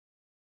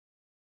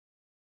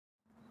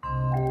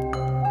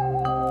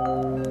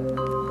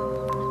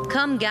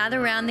Come gather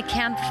round the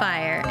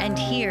campfire and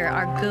hear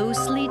our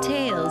ghostly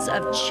tales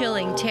of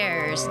chilling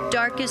terrors,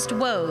 darkest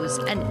woes,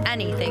 and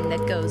anything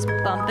that goes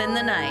bump in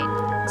the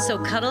night. So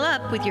cuddle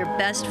up with your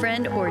best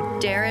friend or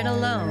dare it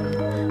alone.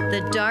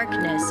 The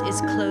darkness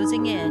is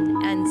closing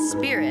in and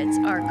spirits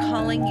are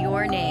calling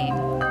your name.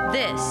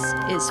 This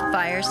is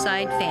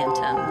Fireside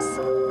Phantoms.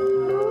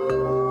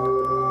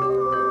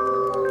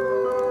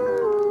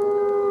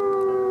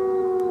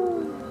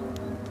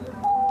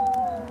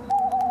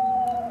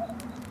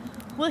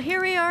 Well,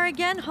 here we are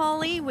again,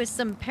 Holly, with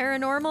some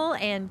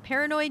paranormal and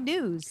paranoid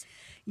news.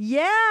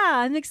 Yeah,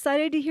 I'm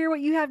excited to hear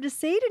what you have to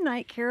say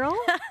tonight, Carol.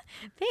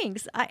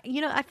 Thanks. I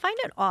find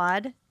it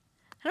odd. I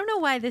don't know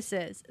why this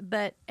is,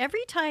 but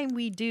every time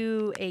we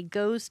do a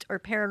ghost or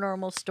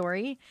paranormal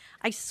story,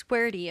 I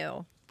swear to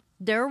you,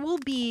 there will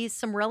be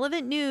some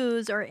relevant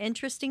news or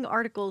interesting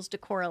articles to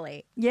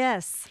correlate.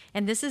 Yes.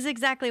 And this is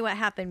exactly what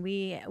happened.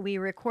 We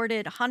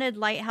recorded haunted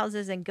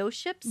lighthouses and ghost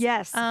ships.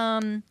 Yes.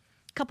 A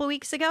couple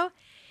weeks ago.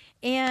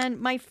 And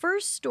my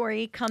first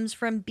story comes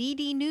from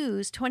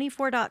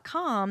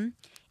bdnews24.com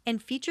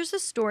and features a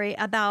story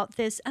about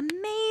this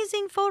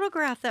amazing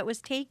photograph that was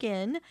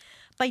taken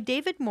by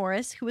David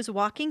Morris, who was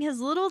walking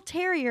his little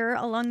terrier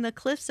along the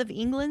cliffs of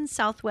England's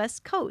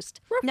southwest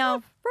coast.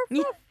 Now,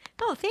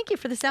 oh, thank you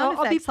for the sound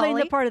effects, I'll be playing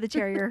Holly. the part of the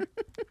terrier.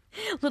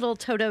 Little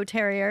Toto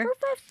terrier.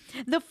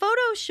 The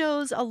photo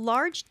shows a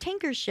large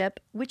tanker ship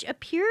which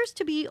appears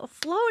to be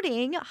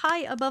floating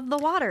high above the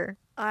water.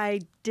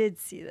 I did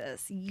see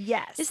this.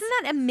 Yes. Isn't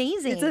that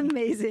amazing? It's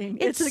amazing.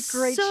 It's a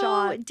great so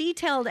shot.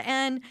 Detailed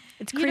and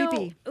It's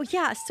creepy.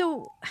 Yeah,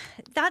 so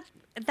that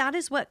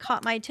is what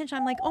caught my attention.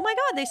 I'm like, oh my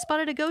God, they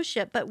spotted a ghost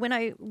ship. But when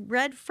I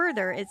read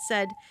further, it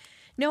said,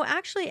 no,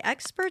 actually,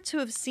 experts who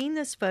have seen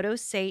this photo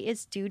say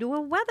it's due to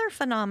a weather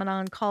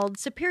phenomenon called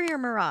superior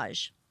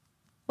mirage.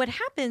 What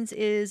happens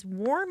is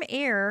warm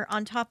air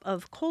on top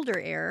of colder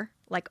air,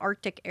 like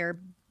Arctic air,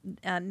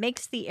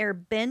 makes the air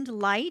bend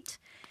light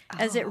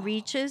as it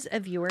reaches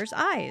a viewer's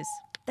eyes.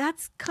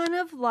 That's kind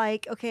of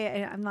like,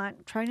 okay, I'm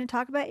not trying to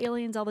talk about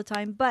aliens all the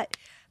time, but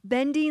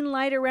bending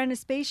light around a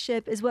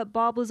spaceship is what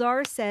Bob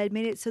Lazar said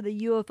made it so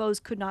the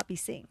UFOs could not be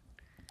seen.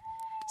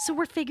 So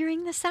we're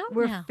figuring this out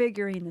We're now.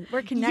 figuring this.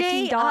 We're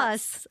connecting Yay,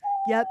 dots. us.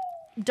 Yep.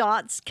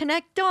 Dots.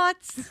 Connect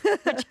dots.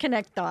 Which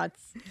connect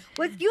dots.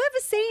 What you have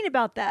a saying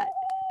about that?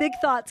 Big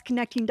thoughts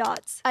connecting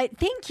dots.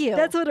 Thank you.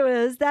 That's what it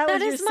is. That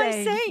was your is my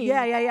saying.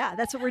 Yeah.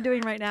 That's what we're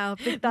doing right now.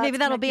 Big thoughts Maybe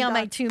that'll be on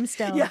my dots.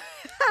 tombstone. Yeah.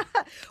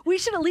 We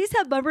should at least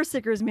have bumper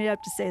stickers made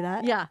up to say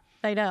that. Yeah,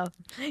 I know.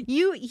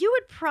 You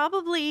would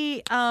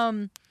probably,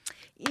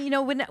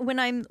 when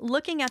I'm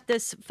looking at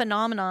this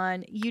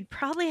phenomenon, you'd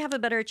probably have a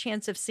better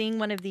chance of seeing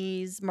one of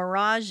these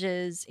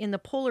mirages in the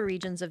polar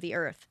regions of the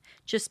Earth,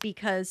 just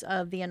because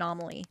of the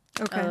anomaly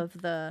of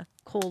the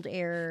cold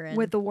air. And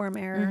With the warm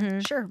air.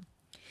 Sure.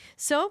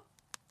 So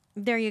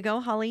there you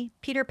go, Holly.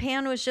 Peter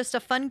Pan was just a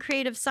fun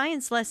creative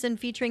science lesson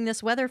featuring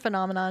this weather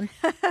phenomenon.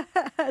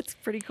 That's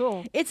pretty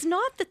cool. It's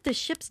not that the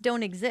ships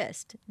don't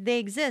exist. They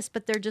exist,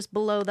 but they're just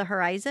below the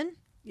horizon.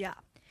 Yeah.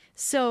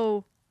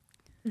 So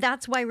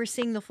that's why we're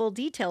seeing the full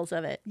details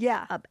of it.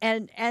 Yeah.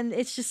 And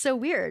it's just so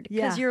weird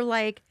because you're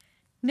like,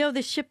 no,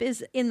 the ship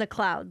is in the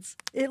clouds.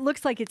 It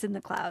looks like it's in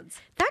the clouds.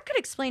 That could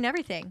explain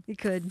everything. It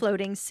could.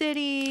 Floating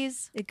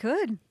cities. It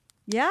could.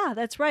 Yeah,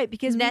 that's right.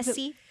 Because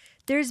Nessie.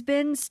 there's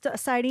been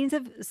sightings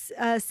of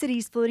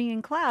cities floating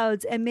in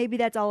clouds, and maybe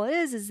that's all it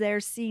is they're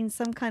seeing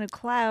some kind of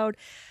cloud.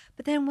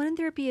 But then wouldn't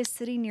there be a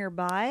city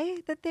nearby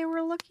that they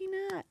were looking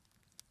at?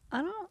 I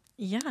don't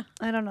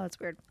know. It's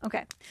weird.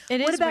 Okay.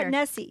 What about weird.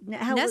 Nessie?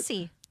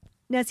 Nessie.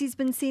 Nessie's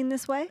been seen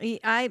this way?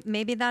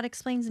 Maybe that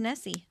explains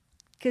Nessie.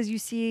 Because you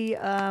see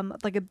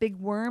like a big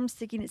worm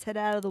sticking its head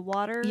out of the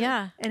water.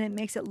 Yeah. And it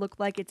makes it look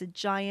like it's a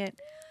giant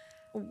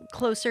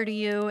Closer to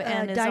you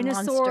and is a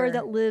dinosaur monster.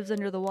 that lives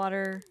under the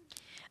water.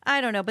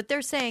 I don't know, but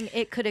they're saying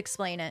it could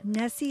explain it.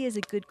 Nessie is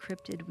a good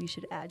cryptid we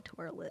should add to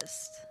our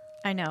list.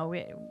 I know.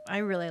 I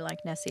really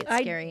like Nessie. It's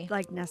scary. I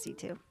like Nessie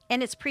too.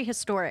 And it's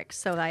prehistoric,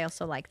 so I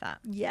also like that.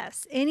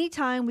 Yes.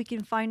 Anytime we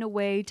can find a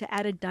way to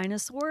add a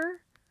dinosaur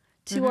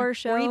to our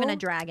show. Or even a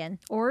dragon.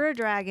 Or a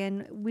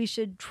dragon, we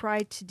should try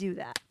to do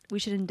that. We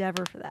should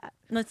endeavor for that.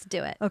 Let's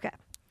do it. Okay.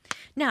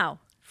 Now,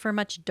 for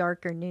much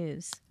darker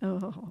news.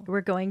 Oh.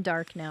 We're going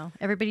dark now.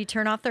 Everybody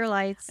turn off their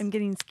lights. I'm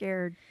getting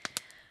scared.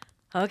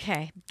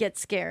 Okay, get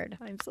scared.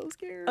 I'm so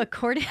scared.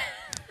 According...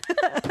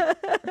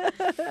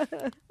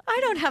 I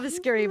don't have a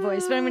scary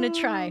voice, but I'm going to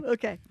try.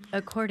 Okay.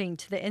 According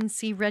to the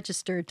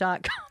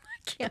ncregister.com. I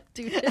can't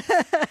do this.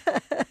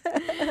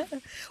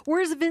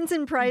 Where's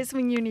Vincent Price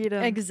when you need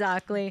him?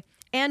 Exactly.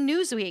 And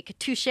Newsweek.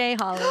 Touche,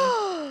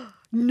 Holly.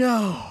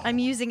 No. I'm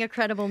using a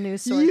credible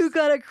news source. You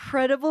got a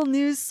credible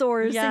news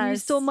source and you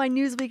Yes. stole my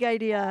Newsweek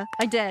idea.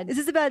 I did. Is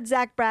this about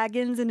Zach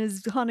Baggins and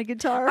his Honda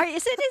guitar? All right,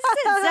 is it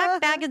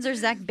Zach Baggins or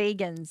Zach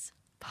Bagans?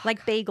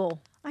 Like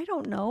bagel. I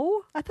don't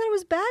know. I thought it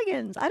was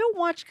Baggins. I don't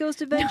watch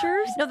Ghost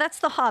Adventures. No, that's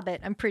The Hobbit,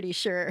 I'm pretty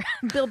sure.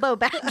 Bilbo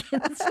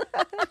Baggins.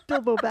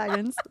 Bilbo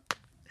Baggins.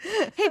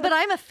 Hey, but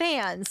I'm a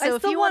fan, I so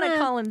if still you want to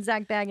wanna- call him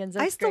Zach Baggins,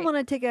 that's I still great. want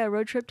to take a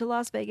road trip to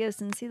Las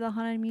Vegas and see the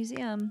Haunted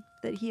Museum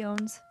that he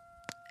owns.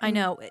 I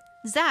know.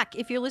 Zach,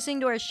 if you're listening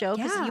to our show,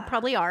 because you Yeah.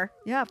 probably are,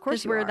 Yeah, of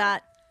course because we're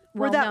that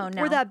we're well known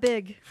now. we're that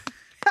big.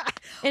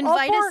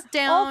 Invite us all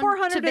down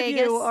 400 to of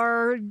Vegas. you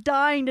are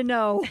dying to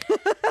know.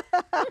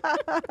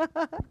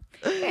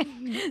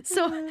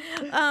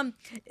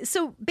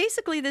 So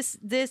basically,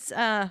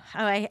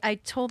 I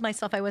told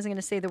myself I wasn't going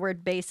to say the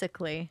word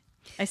basically.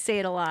 I say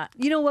it a lot,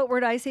 You know what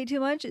word I say too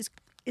much is,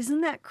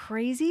 isn't that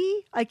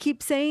crazy? I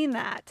keep saying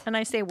that. and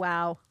I say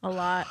wow a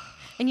lot.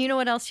 And you know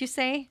what else you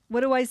say?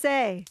 What do I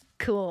say?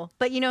 Cool.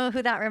 But you know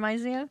who that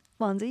reminds me of?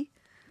 Fonzie.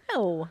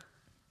 No,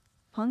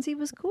 Fonzie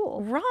was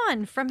cool.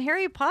 Ron from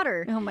Harry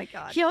Potter. Oh my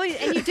God. He always,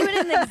 and you do it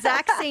in the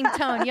exact same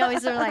tone. You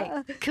always are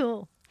like,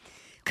 cool.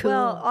 Cool.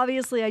 Well,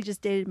 obviously I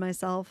just dated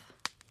myself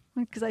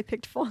because I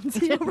picked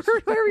Fonzie over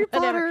Harry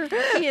Whatever.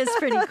 Potter. He is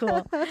pretty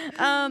cool.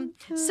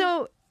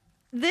 So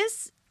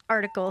this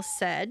article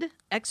said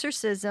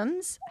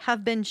exorcisms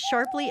have been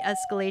sharply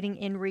escalating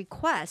in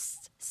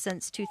requests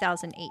since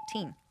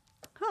 2018.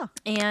 Huh.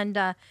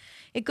 And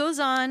it goes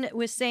on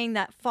with saying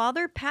that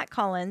Father Pat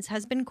Collins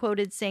has been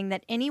quoted saying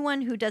that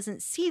anyone who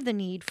doesn't see the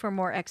need for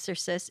more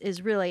exorcists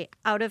is really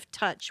out of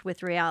touch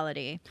with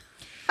reality.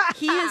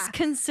 He is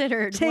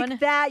considered Take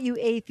that, you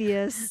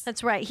atheists.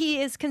 That's right.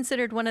 He is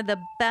considered one of the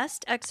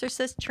best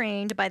exorcists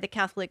trained by the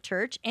Catholic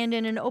Church, and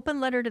in an open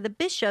letter to the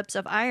bishops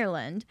of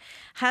Ireland,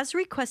 has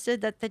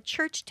requested that the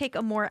church take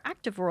a more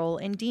active role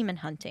in demon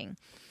hunting.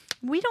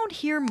 We don't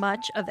hear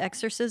much of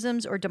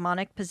exorcisms or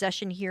demonic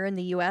possession here in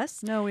the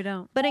U.S., No, we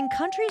don't. but in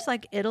countries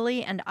like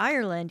Italy and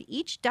Ireland,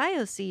 each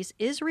diocese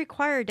is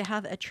required to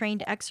have a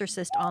trained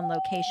exorcist on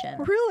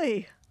location.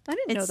 Really? I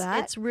didn't know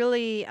that. It's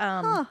really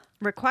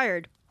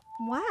required.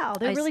 Wow,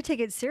 they really take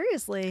it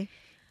seriously.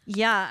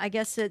 Yeah, I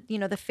guess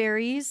the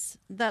fairies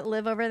that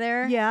live over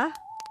there. Yeah.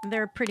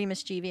 They're pretty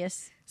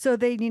mischievous. So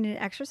they need an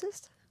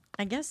exorcist?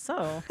 I guess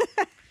so.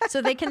 So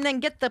they can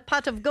then get the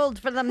pot of gold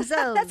for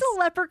themselves. That's a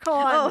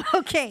leprechaun. Oh,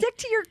 okay. Stick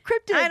to your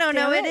cryptid. I don't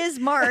know. damn It is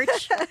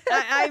March.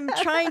 I'm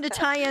trying to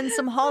tie in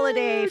some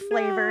holiday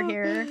flavor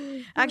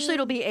here. Actually,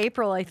 it'll be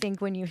April, I think,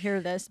 when you hear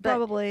this. But,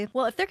 Probably.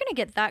 Well, if they're going to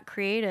get that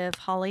creative,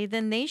 Holly,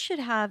 then they should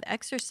have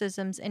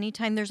exorcisms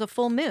anytime there's a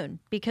full moon,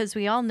 because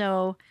we all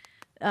know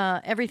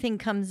everything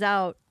comes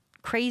out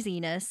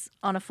craziness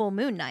on a full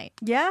moon night.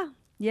 Yeah.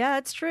 Yeah,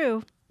 that's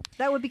true.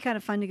 That would be kind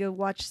of fun to go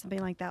watch something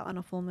like that on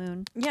a full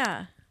moon.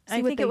 Yeah. See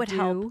I what think they it would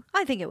help. do.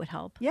 I think it would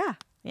help. Yeah.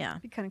 Yeah.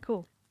 Be kind of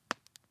cool.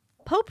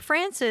 Pope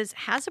Francis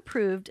has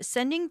approved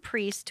sending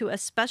priests to a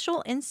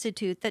special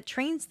institute that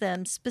trains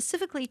them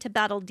specifically to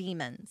battle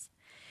demons.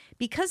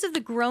 Because of the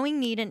growing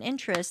need and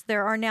interest,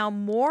 there are now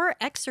more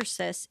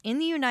exorcists in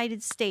the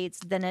United States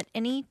than at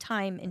any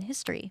time in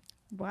history.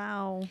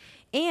 Wow.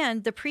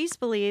 And the priests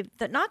believe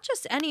that not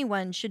just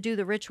anyone should do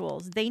the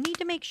rituals. They need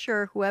to make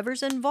sure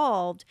whoever's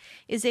involved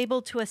is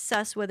able to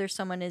assess whether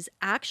someone is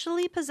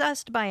actually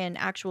possessed by an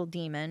actual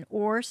demon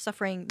or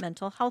suffering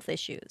mental health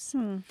issues.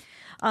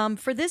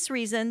 For this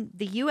reason,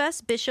 the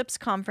U.S. Bishops'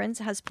 Conference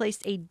has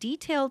placed a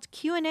detailed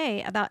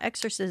Q&A about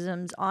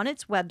exorcisms on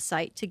its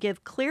website to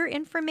give clear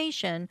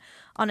information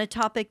on a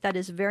topic that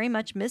is very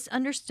much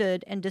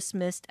misunderstood and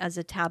dismissed as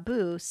a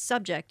taboo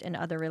subject in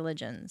other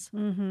religions.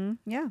 Mm-hmm.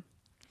 Yeah.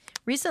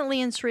 Recently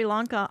in Sri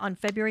Lanka on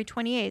February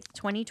 28th,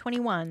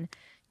 2021,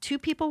 2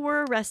 people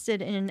were arrested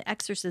in an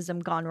exorcism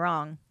gone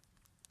wrong.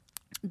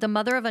 The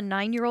mother of a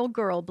 9-year-old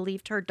girl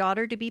believed her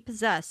daughter to be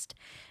possessed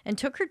and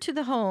took her to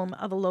the home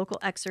of a local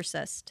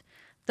exorcist.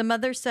 The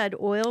mother said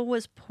oil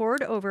was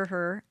poured over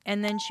her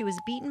and then she was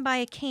beaten by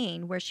a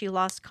cane where she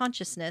lost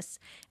consciousness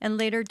and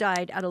later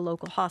died at a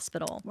local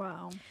hospital.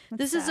 Wow.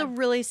 This is a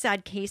really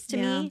sad case to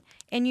me.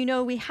 And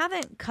we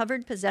haven't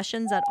covered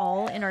possessions at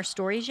all in our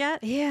stories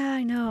yet. Yeah,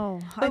 I know.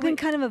 I've been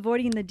kind of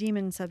avoiding the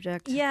demon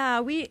subject. Yeah,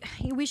 we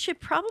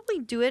should probably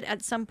do it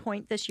at some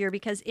point this year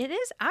because it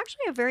is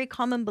actually a very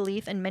common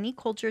belief in many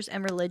cultures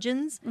and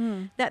religions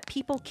that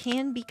people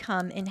can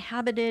become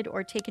inhabited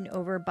or taken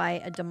over by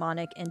a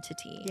demonic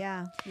entity.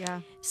 Yeah.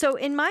 Yeah. So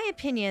in my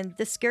opinion,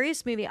 the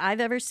scariest movie I've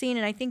ever seen,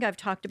 and I think I've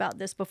talked about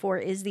this before,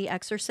 is The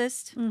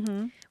Exorcist,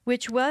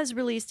 which was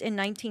released in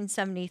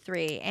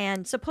 1973.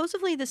 And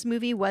supposedly this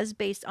movie was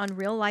based on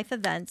real life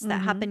events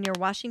that happened near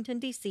Washington,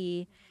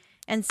 D.C.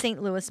 and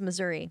St. Louis,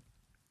 Missouri.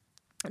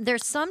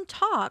 There's some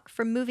talk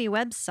from movie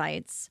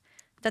websites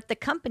that the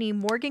company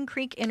Morgan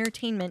Creek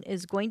Entertainment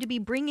is going to be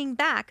bringing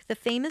back the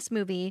famous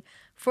movie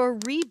for a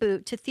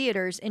reboot to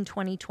theaters in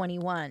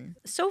 2021.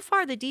 So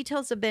far, the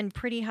details have been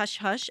pretty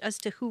hush-hush as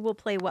to who will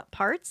play what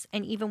parts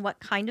and even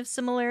what kind of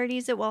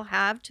similarities it will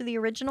have to the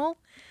original.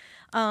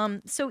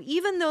 So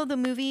even though the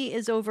movie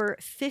is over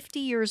 50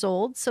 years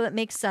old, so it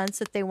makes sense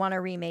that they want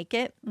to remake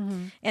it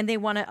and they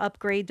want to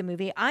upgrade the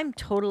movie, I'm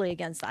totally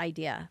against the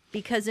idea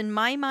because in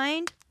my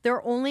mind,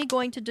 they're only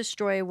going to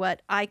destroy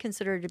what I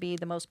consider to be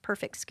the most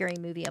perfect scary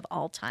movie of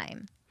all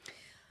time.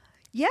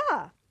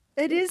 Yeah.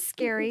 It is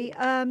scary.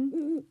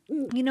 You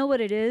know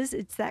what it is?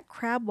 It's that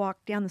crab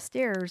walk down the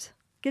stairs.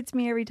 Gets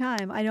me every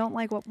time. I don't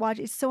like watch.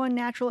 It's so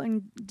unnatural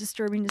and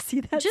disturbing to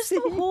see that. Just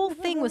scene. the whole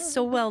thing was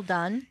so well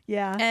done.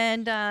 Yeah.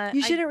 And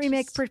You shouldn't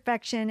remake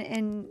perfection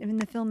in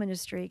the film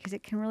industry because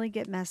it can really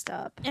get messed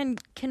up. And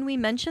can we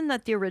mention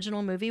that the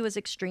original movie was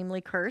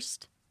extremely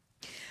cursed?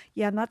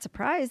 Yeah, I'm not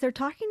surprised. They're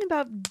talking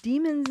about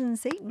demons and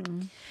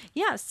Satan.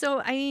 Yeah.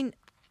 So I mean,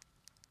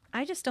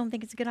 I just don't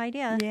think it's a good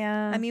idea.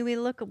 Yeah. I mean, we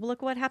look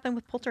what happened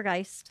with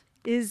Poltergeist.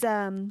 Is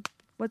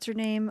what's her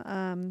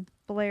name?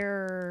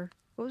 Blair.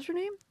 What was her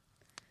name?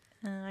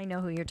 I know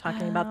who you're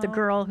talking about. The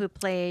girl who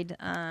played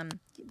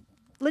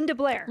Linda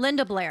Blair.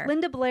 Linda Blair.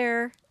 Linda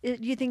Blair. Do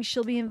you think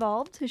she'll be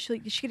involved? Is she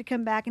going to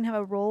come back and have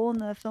a role in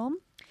the film?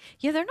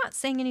 Yeah, they're not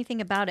saying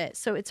anything about it.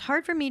 So it's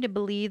hard for me to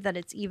believe that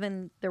it's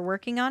even they're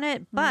working on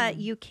it. But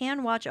you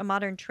can watch a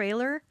modern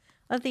trailer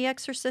of The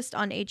Exorcist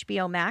on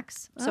HBO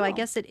Max. So I Oh.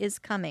 guess it is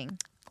coming.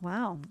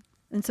 Wow.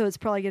 And so it's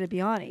probably going to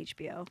be on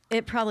HBO.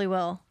 It probably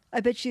will. I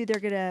bet you they're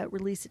going to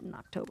release it in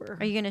October.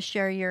 Are you going to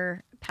share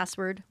your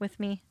password with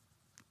me?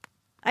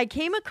 I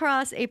came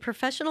across a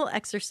professional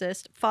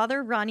exorcist,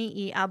 Father Ronnie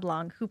E.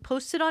 Ablong, who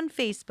posted on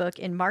Facebook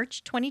in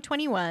March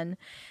 2021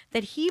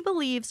 that he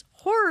believes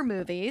horror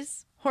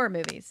movies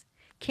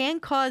can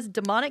cause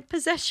demonic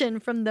possession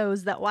from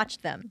those that watch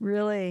them.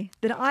 Really?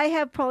 Then I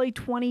have probably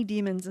 20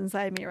 demons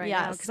inside me right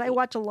now Yes. because I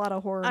watch a lot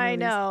of horror movies. I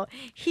know.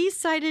 He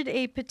cited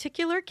a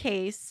particular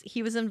case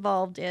he was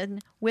involved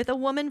in with a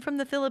woman from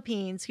the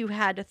Philippines who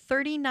had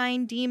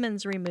 39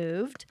 demons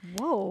removed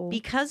Whoa.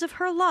 because of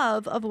her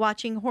love of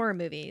watching horror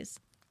movies.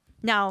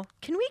 Now,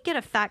 can we get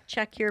a fact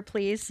check here,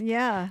 please?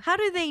 Yeah. How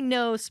do they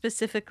know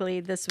specifically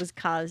this was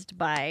caused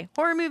by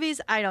horror movies?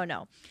 I don't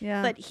know.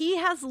 Yeah. But he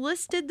has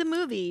listed the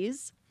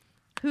movies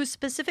whose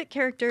specific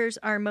characters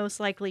are most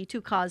likely to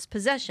cause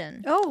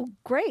possession. Oh,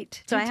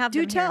 great. So I have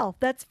do them here. tell.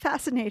 That's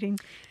fascinating.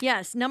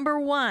 Yes, number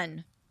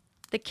 1,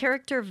 the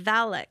character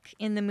Valak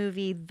in the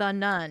movie The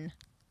Nun.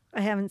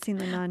 I haven't seen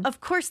The Nun.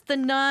 Of course, The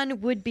Nun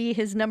would be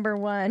his number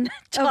 1 Of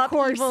top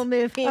course. evil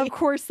movie. Of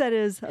course that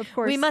is. Of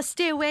course. We must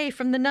stay away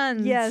from the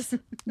nuns. Yes.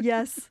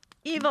 Yes.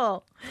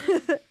 Evil.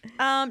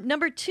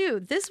 Number 2,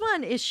 this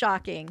one is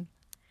shocking.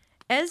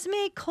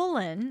 Esme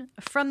Cullen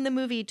from the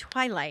movie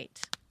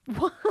Twilight.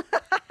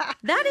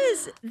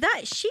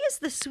 She is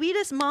the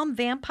sweetest mom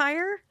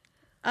vampire.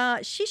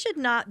 She should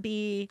not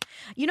be.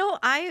 You know,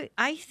 I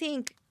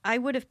think I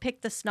would have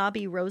picked the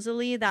snobby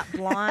Rosalie, that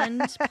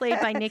blonde played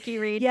by Nikki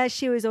Reed. Yeah,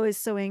 she was always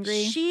so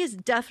angry. She's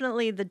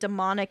definitely the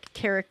demonic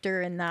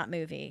character in that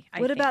movie.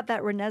 I What think. about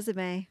that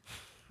Renesmee?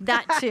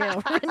 that too?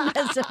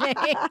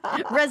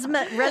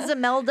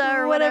 Rezimelda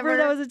or whatever.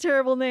 That was a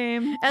terrible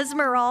name.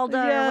 Esmeralda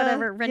or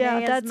whatever. Renee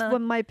yeah, that's Esma.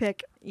 what my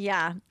pick.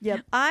 Yeah.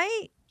 Yep.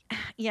 I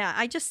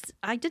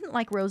didn't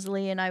like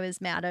Rosalie and I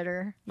was mad at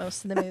her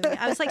most of the movie.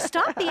 I was like,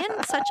 stop being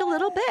such a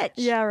little bitch.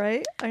 Yeah,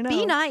 right? I know.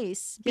 Be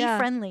nice. Be Yeah.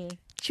 friendly.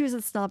 She was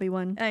a snobby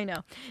one. I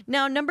know.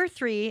 Now, number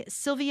 3,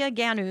 Sylvia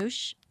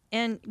Ganush.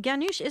 And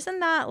Ganush, isn't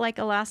that like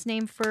a last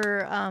name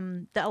for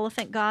the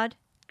elephant god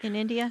in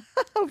India?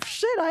 Oh,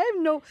 shit. I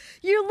have no...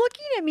 You're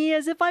looking at me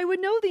as if I would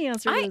know the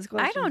answer to this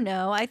question. I don't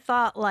know. I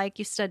thought like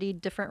you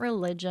studied different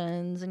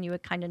religions and you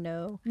would kind of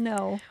know.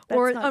 No,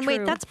 that's not wait,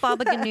 true. that's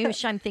Baba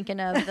Ganoush. I'm thinking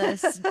of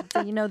this.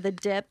 The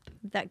dip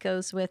that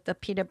goes with the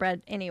pita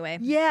bread. Anyway,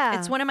 Yeah.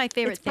 it's one of my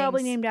favorite It's things.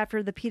 probably named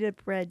after the pita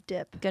bread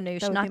dip. Ganoush,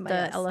 That would be not my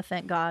the guess.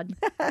 elephant god.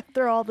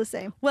 They're all the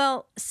same.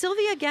 Well,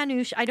 Sylvia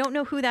Ganush, I don't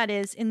know who that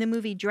is, in the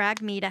movie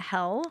Drag Me to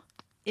Hell,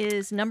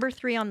 is number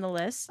 3 on the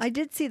list. I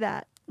did see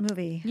that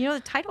movie. You know,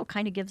 the title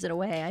kind of gives it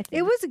away, I think.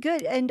 It was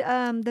good.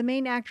 And the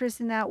main actress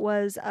in that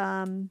was,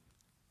 Alison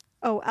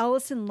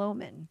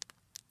Lohman.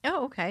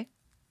 Oh, okay.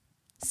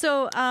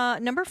 So,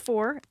 number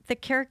 4, the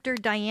character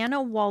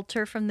Diana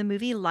Walter from the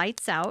movie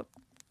Lights Out.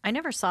 I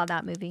never saw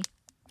that movie.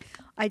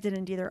 I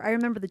didn't either. I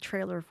remember the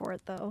trailer for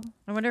it, though.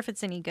 I wonder if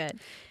it's any good.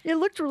 It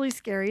looked really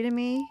scary to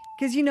me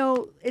because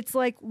it's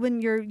like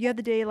when you have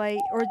the daylight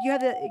or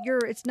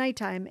it's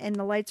nighttime and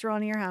the lights are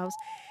on in your house,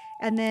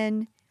 and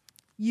then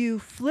you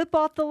flip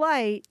off the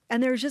light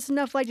and there's just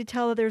enough light to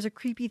tell that there's a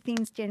creepy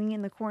thing standing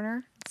in the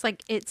corner. It's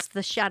like it's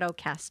the shadow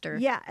caster.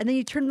 Yeah, and then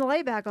you turn the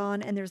light back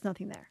on and there's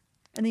nothing there.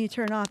 And then you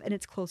turn it off and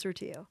it's closer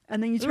to you.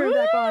 And then you turn it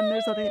back on and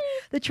there's nothing there.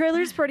 The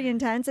trailer's pretty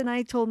intense, and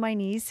I told my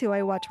niece, who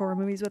I watch horror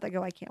movies with, I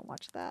go, I can't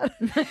watch that.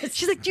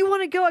 She's like, do you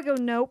want to go? I go,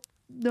 nope,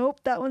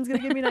 that one's going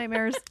to give me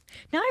nightmares.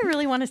 Now I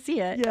really want to see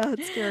it. Yeah,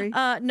 it's scary.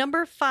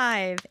 Number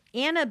 5,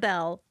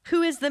 Annabelle,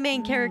 who is the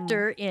main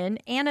character in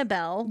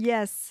Annabelle.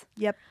 Yes,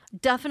 yep.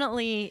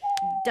 Definitely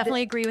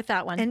agree with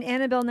that one. And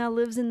Annabelle now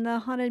lives in the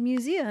Haunted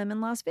Museum in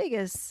Las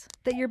Vegas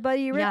that your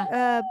buddy Rick,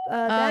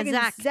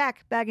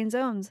 Zach Baggins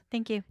owns.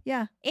 Thank you.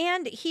 Yeah.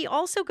 And he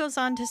also goes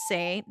on to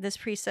say, this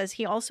priest says,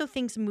 he also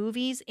thinks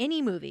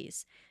any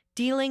movies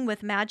dealing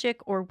with magic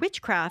or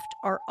witchcraft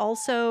are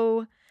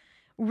also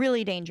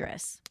really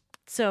dangerous.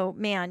 So,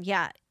 man,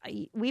 yeah,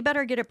 we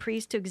better get a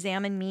priest to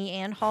examine me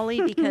and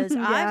Holly because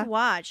Yeah. I've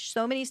watched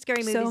so many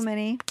scary movies. So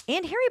many.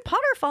 And Harry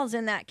Potter falls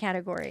in that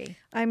category.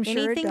 I'm sure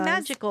Anything it does.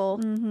 magical.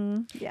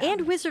 Mm-hmm. Yeah.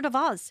 And Wizard of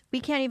Oz. We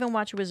can't even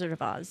watch Wizard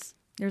of Oz.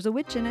 There's a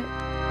witch in it.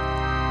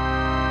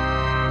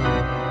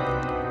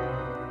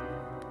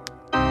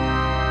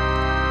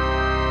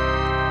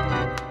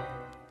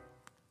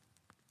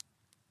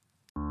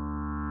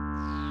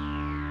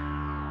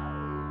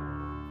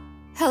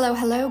 Hello,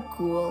 hello,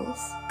 ghouls,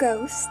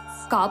 ghosts,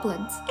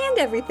 goblins, and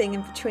everything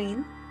in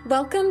between.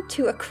 Welcome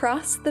to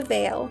Across the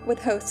Veil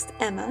with host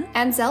Emma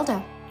and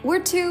Zelda.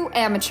 We're two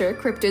amateur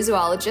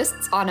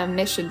cryptozoologists on a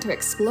mission to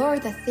explore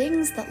the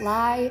things that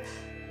lie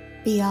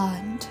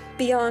beyond.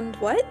 Beyond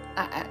what?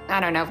 I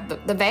don't know,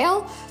 the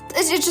veil?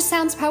 It just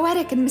sounds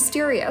poetic and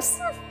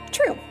mysterious.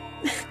 True.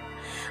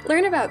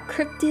 Learn about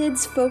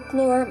cryptids,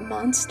 folklore,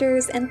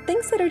 monsters, and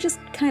things that are just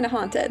kind of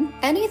haunted.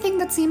 Anything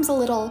that seems a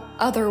little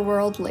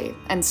otherworldly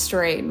and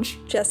strange.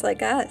 Just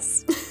like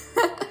us.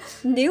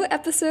 New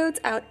episodes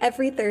out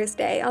every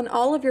Thursday on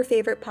all of your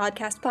favorite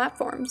podcast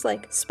platforms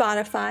like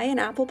Spotify and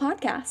Apple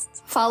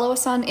Podcasts. Follow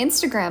us on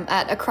Instagram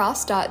at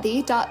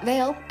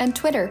across.the.veil and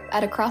Twitter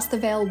at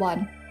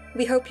acrosstheveil1.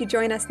 We hope you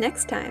join us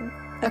next time.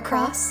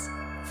 Across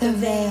the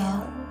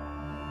Veil.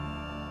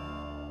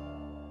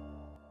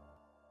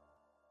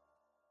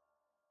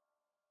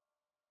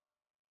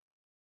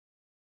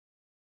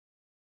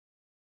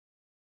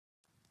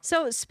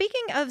 So,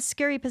 speaking of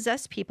scary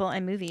possessed people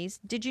and movies,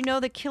 did you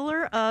know the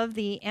killer of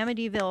the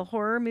Amityville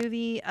horror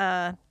movie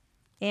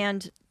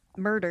and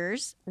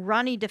murders,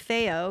 Ronnie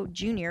DeFeo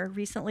Jr.,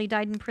 recently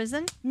died in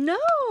prison?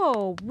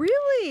 No,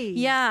 really?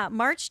 Yeah,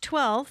 March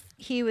 12th,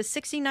 he was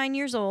 69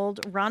 years old.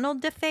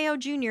 Ronald DeFeo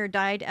Jr.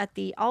 died at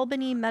the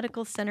Albany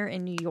Medical Center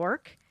in New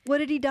York. What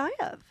did he die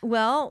of?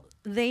 Well,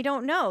 they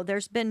don't know.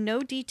 There's been no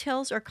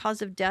details or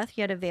cause of death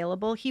yet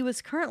available. He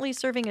was currently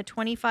serving a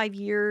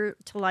 25-year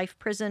to life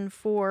prison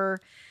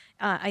for,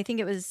 I think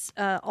it was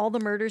all the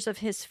murders of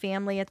his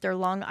family at their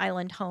Long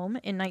Island home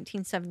in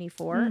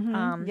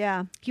 1974.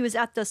 Yeah. He was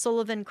at the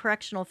Sullivan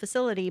Correctional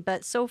Facility,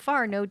 but so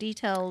far, no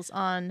details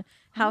on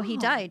how he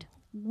died.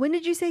 When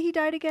did you say he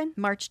died again?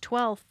 March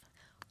 12th.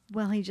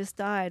 Well, he just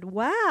died.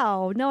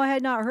 Wow. No, I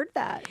had not heard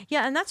that.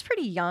 Yeah, and that's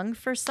pretty young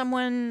for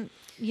someone,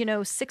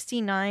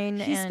 69.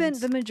 He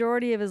spent the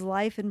majority of his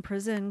life in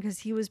prison because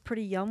he was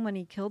pretty young when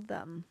he killed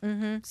them.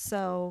 Mm-hmm.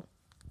 So,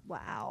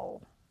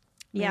 wow.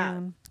 Yeah.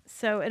 Man.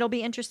 So it'll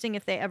be interesting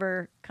if they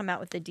ever come out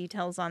with the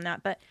details on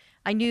that. But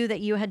I knew that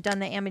you had done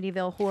the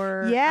Amityville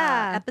horror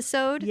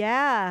episode.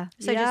 Yeah.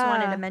 So I just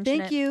wanted to mention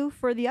Thank you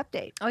for the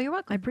update. Oh, you're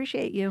welcome. I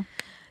appreciate you.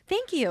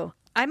 Thank you.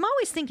 I'm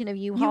always thinking of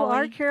you, You Holly.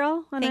 are,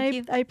 Carol. And Thank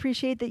you. I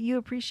appreciate that you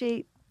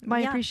appreciate my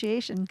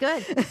appreciation.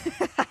 Good.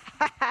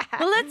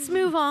 Well, let's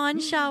move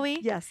on, shall we?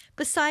 Yes.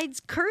 Besides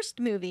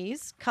cursed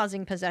movies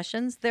causing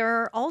possessions, there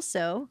are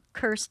also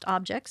cursed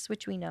objects,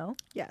 which we know.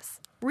 Yes.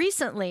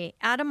 Recently,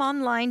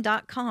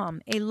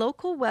 AdamOnline.com, a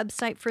local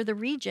website for the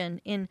region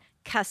in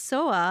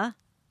Kassoa,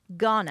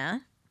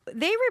 Ghana,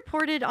 they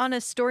reported on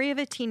a story of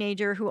a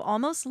teenager who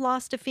almost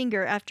lost a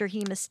finger after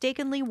he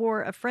mistakenly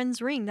wore a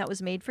friend's ring that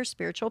was made for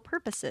spiritual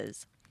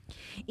purposes.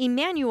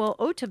 Emmanuel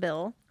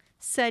Otabil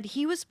said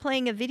he was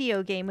playing a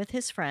video game with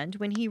his friend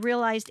when he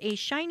realized a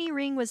shiny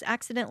ring was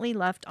accidentally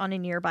left on a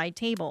nearby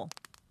table.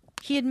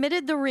 He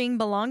admitted the ring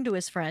belonged to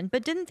his friend,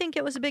 but didn't think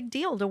it was a big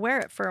deal to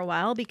wear it for a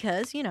while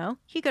because,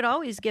 he could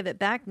always give it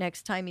back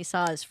next time he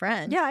saw his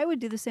friend. Yeah, I would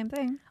do the same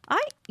thing.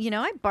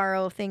 I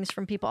borrow things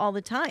from people all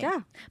the time.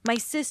 Yeah. My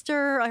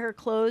sister, her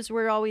clothes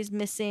were always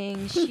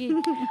missing.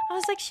 I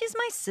was like, she's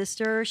my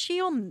sister.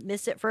 She'll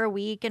miss it for a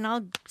week and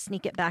I'll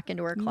sneak it back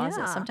into her closet.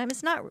 Yeah.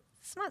 Sometimes it's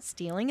not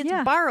stealing, it's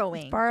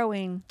borrowing. It's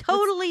borrowing.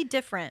 Totally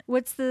different.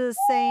 What's the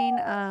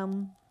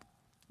saying?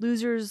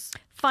 Losers,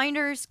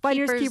 finders,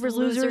 keepers,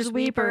 losers,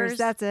 weepers.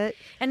 That's it.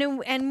 And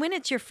when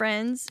it's your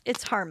friends,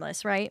 it's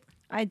harmless, right?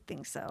 I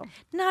think so.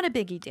 Not a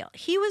biggie deal.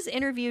 He was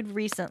interviewed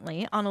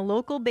recently on a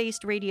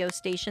local-based radio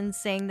station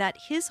saying that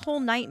his whole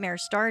nightmare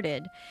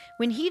started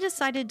when he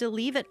decided to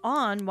leave it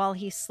on while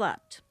he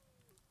slept.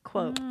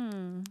 Quote,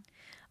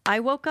 I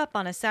woke up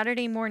on a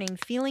Saturday morning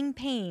feeling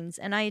pains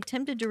and I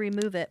attempted to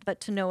remove it, but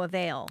to no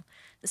avail.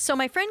 So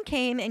my friend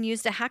came and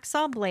used a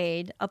hacksaw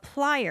blade, a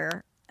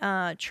plier,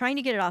 trying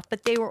to get it off,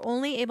 but they were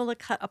only able to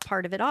cut a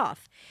part of it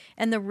off.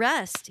 And the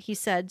rest, he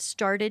said,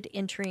 started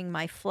entering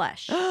my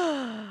flesh.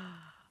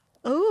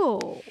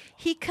 Oh.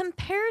 He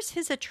compares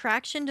his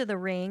attraction to the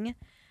ring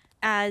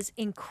as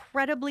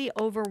incredibly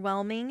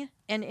overwhelming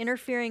and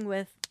interfering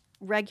with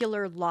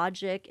regular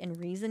logic and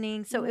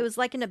reasoning. So it was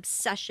like an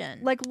obsession.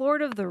 Like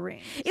Lord of the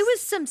Rings. It was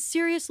some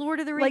serious Lord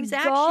of the Rings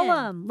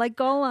action. Like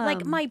Gollum.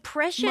 Like my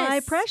precious. My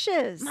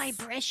precious. My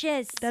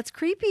precious. That's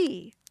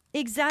creepy.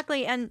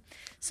 Exactly. And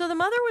so the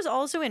mother was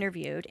also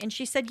interviewed and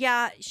she said,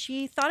 yeah,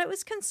 she thought it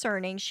was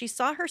concerning. She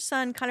saw her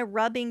son kind of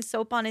rubbing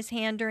soap on his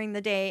hand during the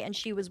day and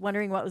she was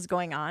wondering what was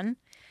going on.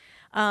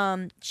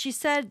 She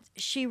said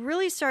she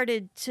really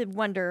started to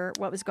wonder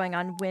what was going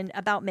on when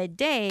about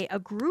midday, a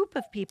group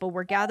of people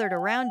were gathered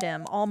around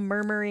him, all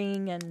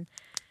murmuring and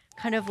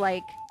kind of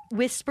like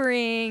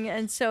whispering.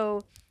 And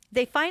so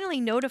they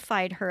finally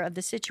notified her of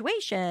the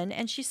situation.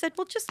 And she said,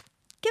 well, just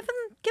give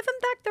him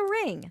back the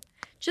ring.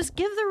 Just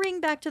give the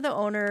ring back to the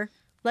owner.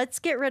 Let's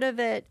get rid of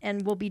it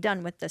and we'll be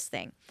done with this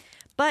thing.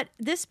 But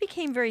this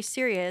became very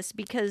serious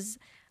because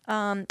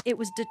it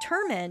was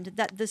determined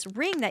that this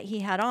ring that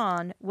he had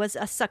on was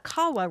a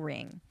Sakawa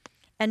ring.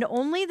 and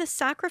only the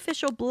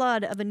sacrificial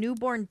blood of a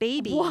newborn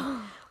baby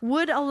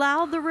would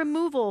allow the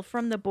removal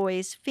from the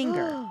boy's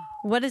finger.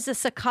 What is a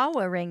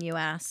Sakawa ring, you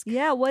ask?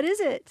 Yeah, what is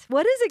it?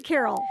 What is it,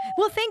 Carol?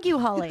 Well, thank you,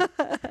 Holly.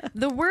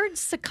 The word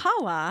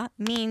Sakawa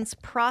means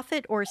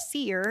prophet or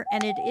seer,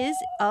 and it is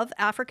of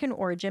African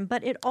origin,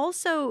 but it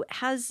also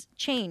has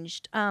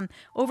changed.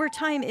 Over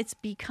time, it's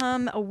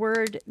become a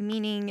word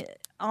meaning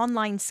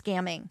online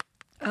scamming.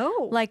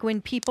 Oh. Like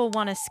when people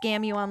want to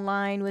scam you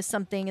online with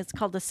something, it's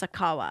called a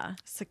Sakawa.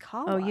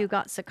 Sakawa. Oh, you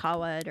got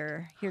Sakawa'd,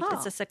 or here's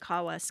it's a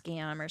Sakawa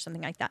scam or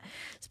something like that.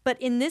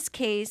 But in this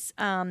case,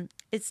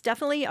 it's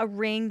definitely a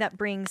ring that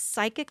brings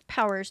psychic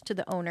powers to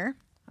the owner,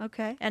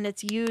 Okay. and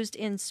it's used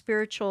in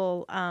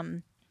spiritual.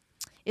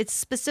 It's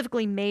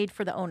specifically made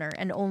for the owner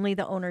and only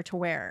the owner to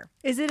wear.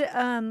 Is it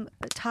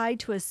tied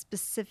to a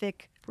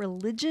specific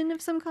religion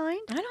of some kind?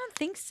 I don't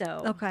think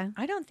so. Okay.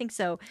 I don't think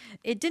so.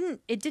 It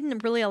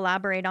didn't really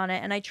elaborate on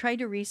it, and I tried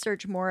to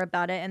research more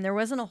about it, and there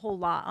wasn't a whole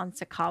lot on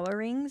Sakawa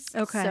rings.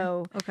 Okay.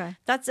 So Okay.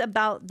 that's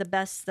about the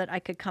best that I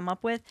could come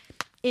up with.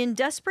 In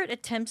desperate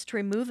attempts to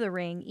remove the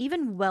ring,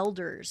 even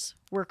welders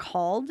were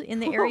called in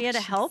the area to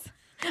jeez. help.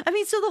 I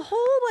mean, so the whole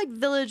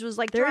village was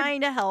They're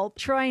trying to help.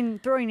 Throwing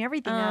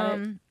everything at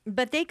it.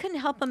 But they couldn't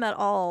help him at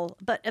all.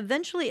 But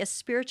eventually a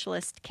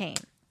spiritualist came.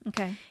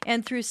 Okay.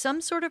 And through some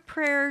sort of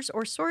prayers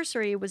or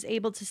sorcery was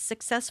able to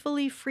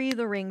successfully free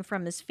the ring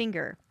from his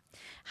finger.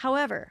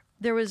 However,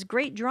 there was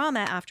great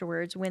drama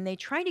afterwards when they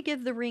tried to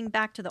give the ring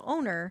back to the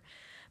owner,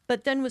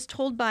 but then was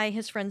told by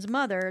his friend's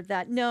mother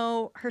that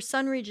no, her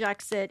son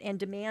rejects it and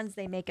demands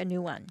they make a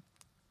new one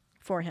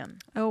for him.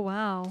 Oh,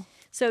 wow.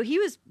 So he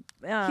was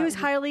He was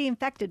highly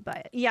infected by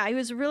it. yeah, he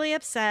was really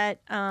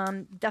upset.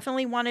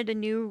 Definitely wanted a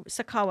new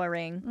Sakawa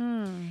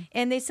ring.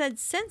 And they said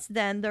since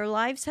then, their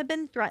lives have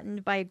been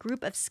threatened by a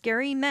group of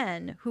scary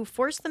men who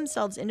forced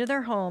themselves into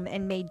their home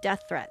and made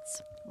death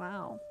threats.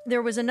 Wow.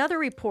 There was another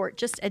report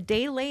just a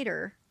day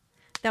later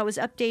that was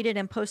updated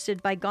and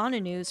posted by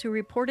Ghana News, who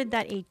reported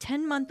that a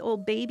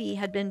 10-month-old baby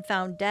had been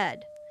found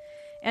dead.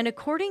 And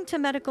according to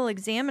medical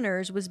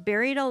examiners, was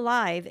buried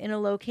alive in a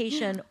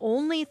location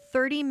only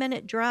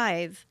 30-minute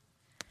drive.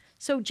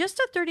 So just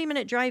a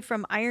 30-minute drive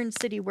from Iron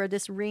City where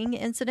this ring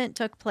incident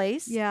took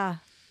place. Yeah.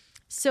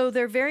 So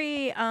they're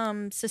very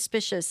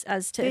suspicious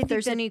as to They if think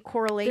there's that any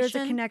correlation. There's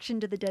a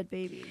connection to the dead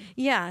baby.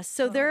 Yeah,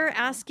 so they're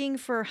asking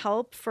for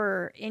help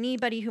for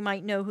anybody who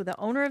might know who the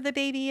owner of the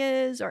baby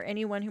is or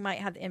anyone who might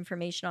have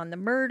information on the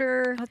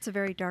murder. That's a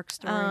very dark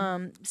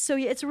story. So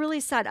yeah, it's really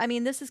sad. I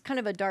mean, this is kind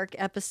of a dark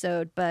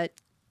episode, but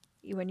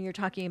when you're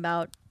talking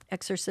about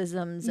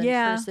exorcisms and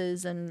Yeah.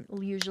 curses, and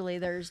usually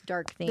there's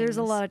dark things. There's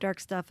a lot of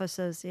dark stuff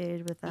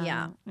associated with that.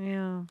 Yeah.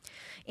 Yeah.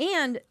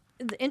 And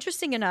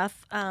interesting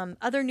enough,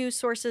 other news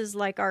sources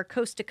like our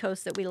Coast to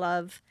Coast that we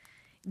love,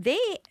 they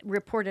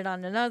reported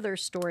on another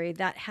story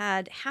that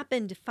had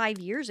happened 5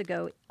 years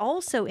ago,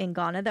 also in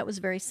Ghana, that was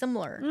very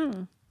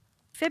similar.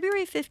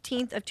 February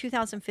 15th of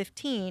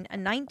 2015, a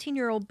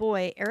 19-year-old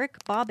boy, Eric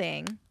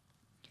Bobang,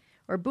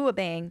 or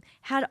Buabang,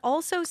 had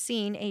also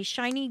seen a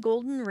shiny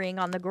golden ring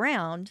on the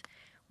ground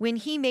when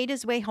he made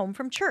his way home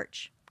from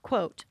church.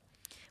 Quote,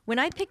 "When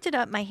I picked it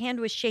up, my hand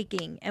was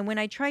shaking, and when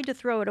I tried to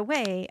throw it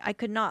away, I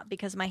could not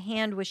because my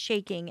hand was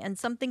shaking, and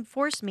something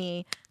forced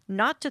me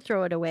not to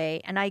throw it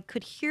away, and I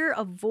could hear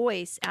a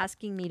voice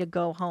asking me to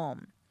go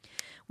home.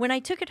 When I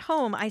took it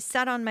home, I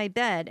sat on my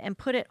bed and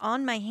put it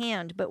on my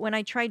hand, but when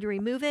I tried to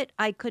remove it,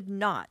 I could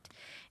not.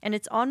 And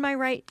it's on my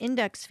right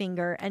index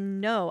finger,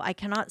 and no, I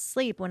cannot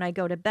sleep when I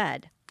go to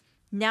bed.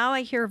 Now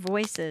I hear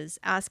voices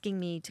asking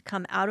me to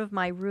come out of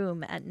my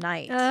room at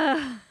night.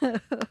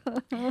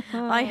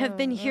 I have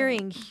been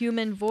hearing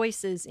human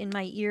voices in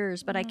my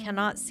ears, but I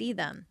cannot see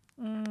them."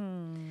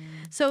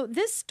 So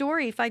this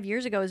story 5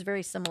 years ago is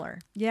very similar.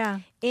 Yeah.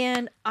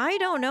 And I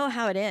don't know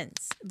how it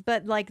ends,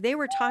 but they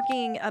were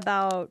talking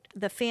about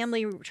the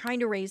family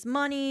trying to raise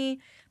money,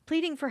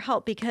 pleading for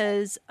help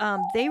because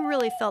they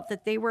really felt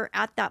that they were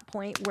at that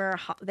point where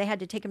they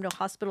had to take him to a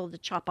hospital to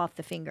chop off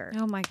the finger.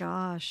 Oh my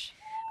gosh.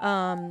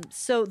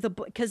 So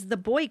because the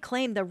boy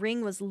claimed the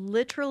ring was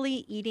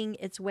literally eating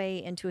its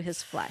way into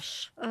his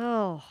flesh.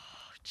 Oh,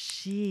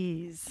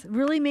 jeez.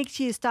 Really makes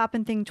you stop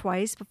and think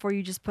twice before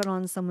you just put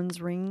on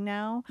someone's ring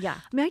now. Yeah.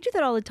 I mean, I do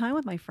that all the time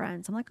with my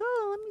friends. I'm like,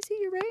 oh, let me see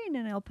your ring,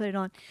 and I'll put it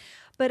on.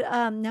 But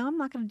now I'm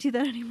not going to do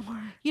that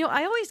anymore. You know,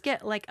 I always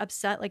get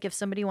upset if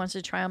somebody wants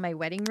to try on my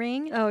wedding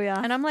ring. Oh, yeah.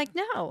 And I'm like,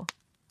 no.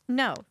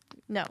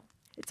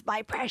 It's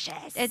my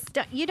precious.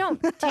 You don't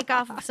take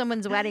off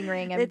someone's wedding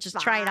ring and It's just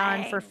try it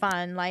on for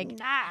fun.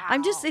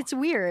 It's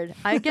weird.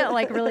 I get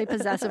really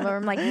possessive.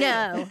 I'm like,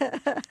 no,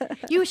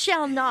 you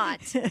shall not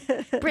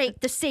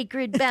break the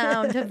sacred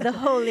bound of the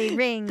holy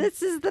ring.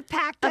 This is the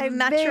pact Of I've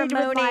made with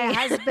my matrimony.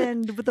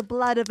 husband with the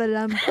blood of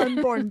an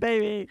unborn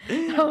baby.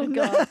 Oh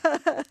God,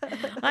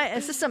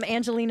 this is some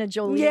Angelina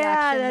Jolie. Yeah,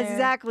 action that's there.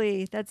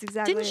 exactly. That's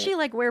exactly. Didn't she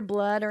wear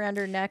blood around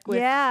her neck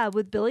with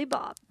with Billy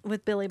Bob.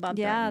 Billy Bob?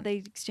 Yeah, Thornton? they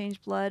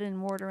exchanged blood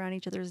and wore it around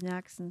each other's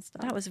necks and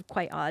stuff. That was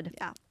quite odd.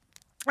 Yeah.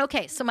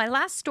 Okay, so my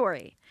last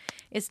story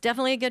is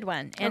definitely a good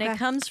one, and Okay. it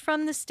comes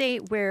from the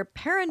state where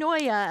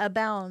paranoia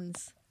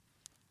abounds.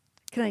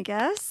 Can I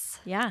guess?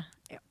 Yeah.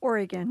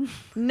 Oregon.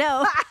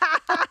 No.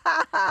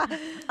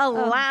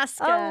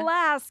 Alaska.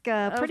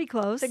 Alaska. Pretty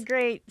close. The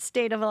great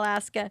state of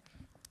Alaska.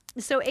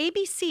 So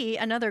ABC,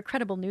 another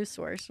credible news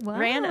source, Wow,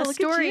 ran a look at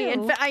story.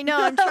 you. I know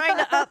I'm trying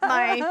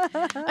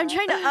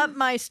to up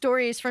my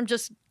stories from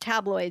just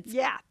tabloids.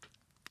 Yeah.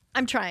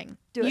 I'm trying.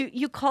 Do it.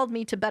 You called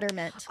me to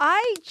betterment.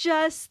 I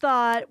just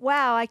thought,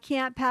 wow, I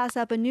can't pass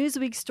up a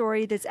Newsweek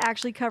story that's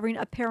actually covering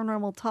a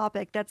paranormal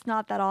topic. That's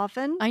not that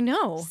often. I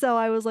know. So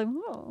I was like,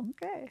 oh,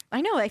 okay.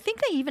 I know. I think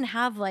they even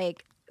have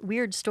like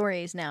weird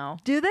stories now.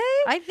 Do they?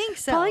 I think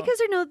so. Probably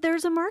because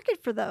there's a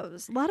market for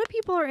those. A lot of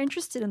people are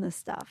interested in this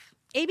stuff.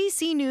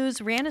 ABC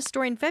News ran a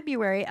story in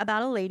February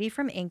about a lady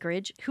from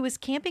Anchorage who was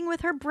camping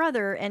with her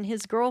brother and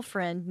his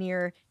girlfriend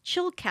near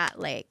Chilkat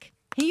Lake.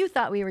 You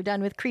thought we were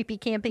done with creepy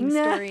camping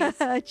stories.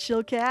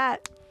 Chill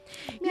cat.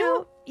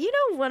 You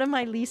know, one of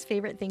my least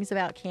favorite things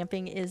about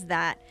camping is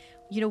that,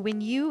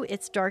 when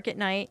it's dark at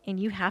night and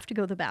you have to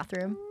go to the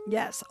bathroom,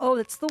 Yes. Oh,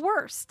 that's the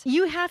worst.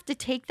 you have to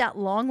take that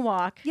long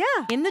walk Yeah.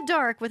 in the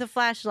dark with a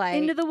flashlight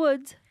Into the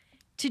woods.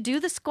 to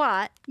do the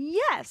squat.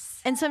 Yes.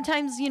 And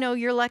sometimes,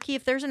 you're lucky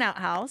if there's an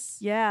outhouse.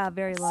 Yeah,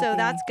 very lucky. So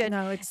that's good.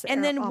 No, it's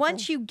And then awful.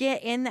 once you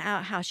get in the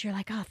outhouse, you're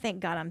like, oh, thank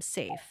God I'm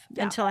safe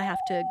until I have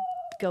to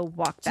go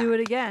walk back. do it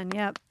again.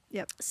 Yep.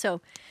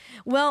 So,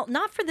 well,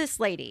 not for this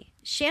lady.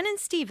 Shannon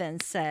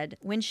Stevens said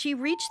when she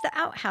reached the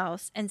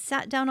outhouse and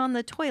sat down on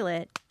the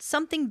toilet,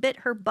 something bit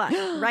her butt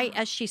right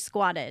as she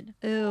squatted.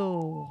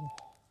 Ew.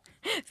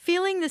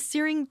 Feeling the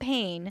searing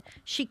pain,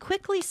 she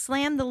quickly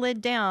slammed the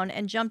lid down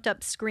and jumped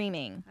up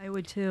screaming. I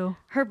would too.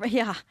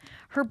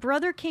 Her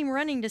brother came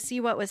running to see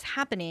what was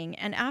happening,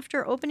 and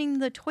after opening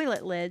the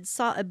toilet lid,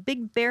 saw a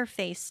big bear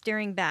face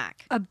staring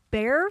back. A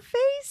bear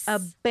face? A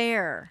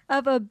bear.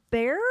 Of a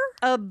bear?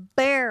 A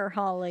bear,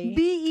 Holly.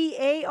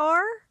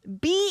 BEAR?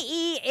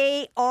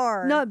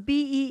 BEAR. Not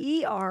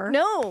BEER.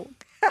 No,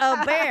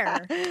 a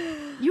bear.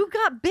 You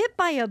got bit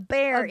by a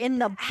bear in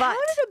the butt. How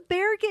did a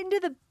bear get into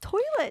the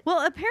toilet? Well,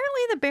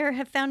 apparently the bear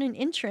had found an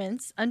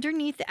entrance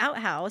underneath the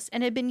outhouse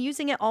and had been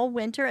using it all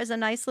winter as a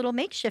nice little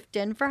makeshift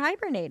den for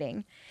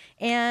hibernating.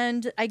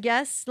 And I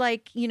guess,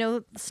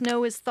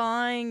 snow is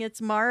thawing.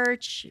 It's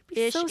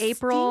March-ish, so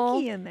April.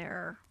 stinky in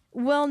there.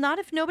 Well, not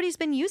if nobody's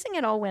been using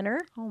it all winter.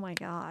 Oh my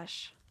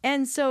gosh.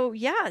 And so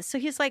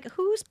he's like,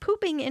 who's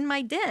pooping in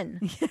my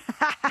den?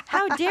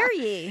 How dare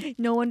ye?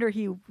 No wonder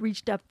he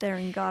reached up there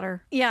and got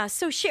her. Yeah,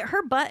 so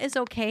her butt is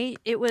okay.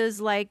 It was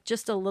like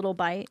just a little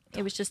bite.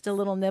 It was just a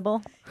little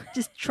nibble.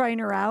 Just trying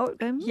her out.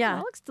 Yeah.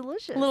 That looks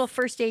delicious. A little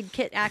first aid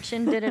kit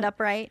action did it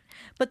upright.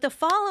 But the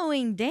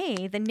following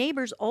day, the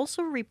neighbors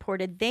also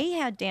reported they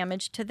had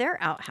damage to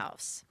their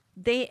outhouse.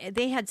 They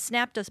had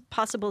snapped a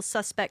possible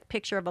suspect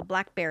picture of a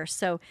black bear.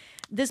 So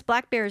this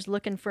black bear is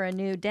looking for a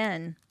new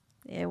den.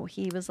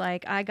 He was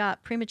like, I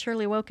got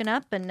prematurely woken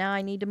up and now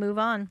I need to move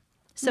on.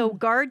 So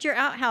guard your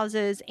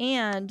outhouses,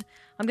 and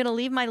I'm going to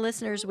leave my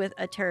listeners with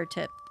a terror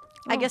tip.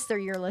 I guess they're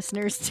your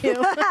listeners too.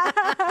 No,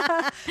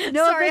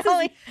 Sorry, this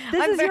Holly.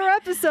 This is your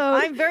episode.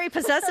 I'm very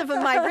possessive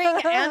of my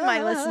ring and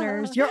my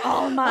listeners. You're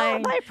all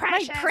mine. my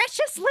precious. My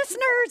precious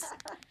listeners.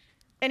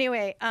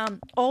 Anyway,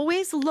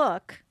 always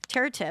look,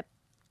 terror tip,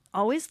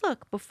 always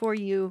look before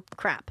you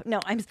crap.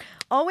 No,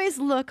 always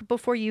look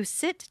before you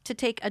sit to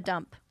take a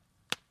dump.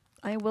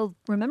 I will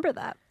remember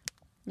that.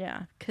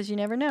 Yeah, because you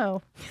never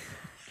know.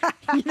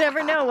 You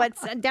never know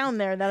what's down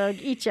there that'll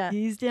eat you.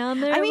 He's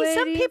down there. I mean,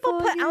 some waiting people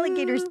for put you.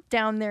 alligators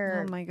down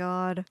their Oh my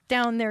god.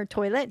 down their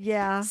toilet.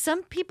 Yeah.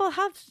 Some people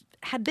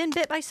have been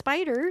bit by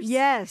spiders.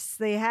 Yes,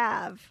 they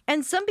have.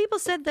 And some people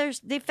said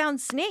they found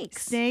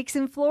snakes. Snakes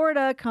in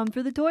Florida come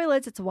through the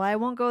toilets. It's why I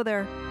won't go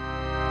there.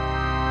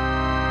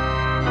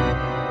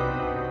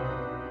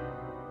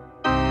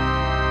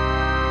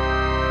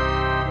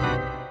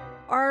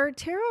 Our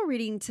tarot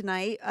reading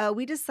tonight,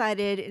 we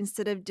decided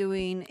instead of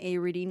doing a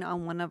reading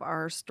on one of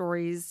our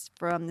stories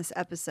from this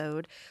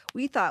episode,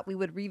 we thought we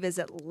would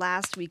revisit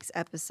last week's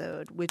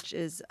episode, which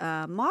is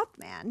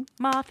Mothman.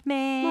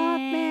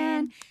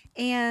 Mothman.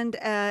 And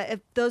if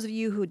those of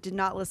you who did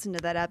not listen to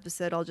that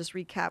episode, I'll just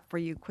recap for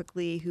you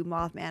quickly who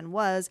Mothman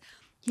was.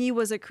 He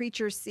was a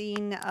creature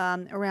seen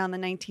around the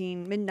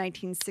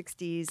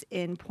mid-1960s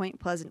in Point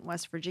Pleasant,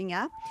 West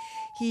Virginia.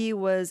 He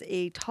was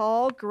a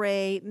tall,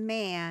 gray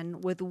man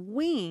with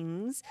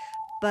wings,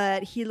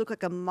 but he looked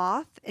like a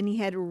moth, and he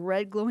had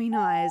red glowing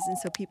eyes, and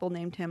so people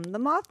named him the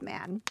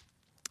Mothman.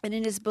 And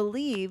it is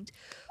believed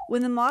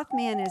when the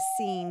Mothman is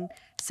seen,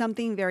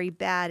 something very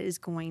bad is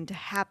going to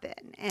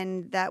happen.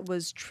 And that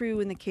was true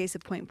in the case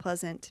of Point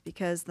Pleasant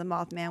because the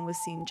Mothman was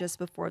seen just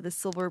before the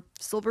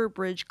Silver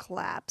Bridge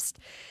collapsed.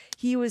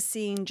 He was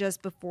seen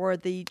just before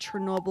the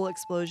Chernobyl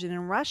explosion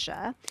in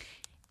Russia.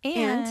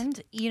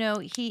 And,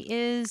 he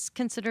is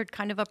considered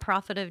kind of a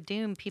prophet of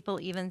doom. People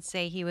even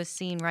say he was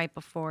seen right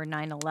before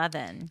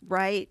 9/11.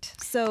 Right.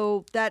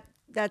 So that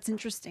That's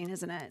interesting,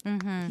 isn't it?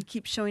 He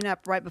keeps showing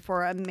up right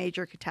before a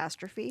major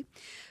catastrophe.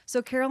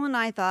 So Carol and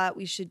I thought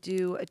we should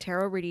do a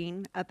tarot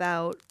reading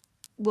about,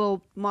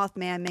 will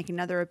Mothman make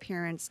another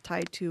appearance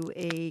tied to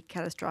a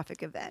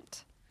catastrophic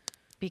event?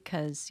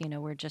 Because,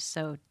 we're just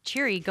so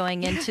cheery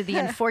going into the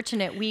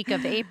unfortunate week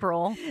of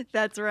April.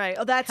 That's right.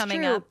 Oh, that's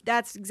Coming true. up.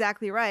 That's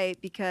exactly right.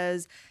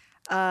 Because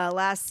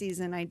last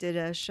season I did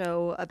a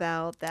show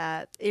about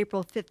that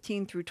April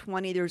 15 through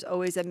 20, there's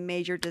always a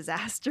major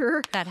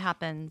disaster That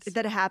happens.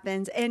 that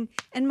happens. And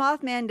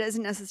Mothman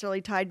isn't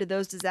necessarily tied to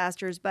those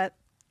disasters, but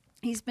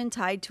he's been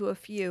tied to a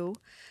few.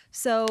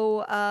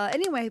 So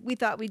anyway, we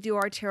thought we'd do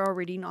our tarot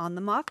reading on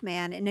the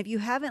Mothman. And if you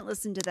haven't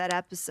listened to that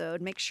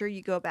episode, make sure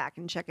you go back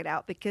and check it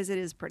out because it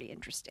is pretty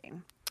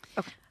interesting.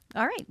 Okay.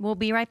 All right. We'll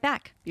be right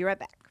back. Be right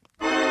back.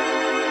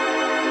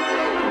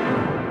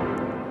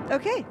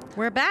 Okay.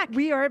 We're back.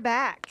 We are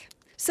back.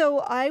 So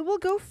I will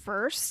go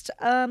first.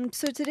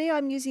 So today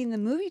I'm using the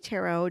movie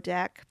tarot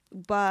deck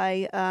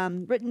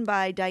written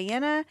by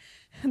Diana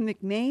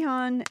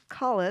McMahon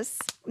Collis.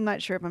 I'm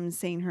not sure if I'm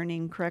saying her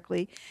name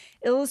correctly.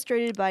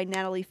 Illustrated by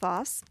Natalie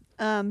Foss.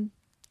 I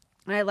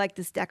like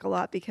this deck a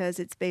lot because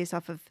it's based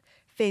off of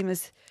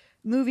famous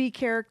movie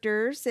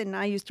characters, and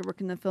I used to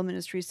work in the film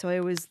industry, so I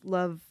always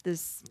love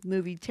this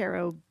movie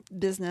tarot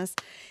business.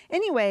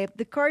 Anyway,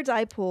 the cards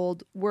I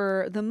pulled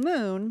were the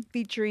Moon,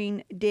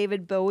 featuring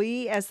David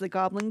Bowie as the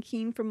Goblin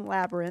King from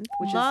Labyrinth,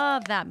 which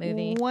Love is that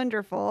movie.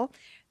 wonderful.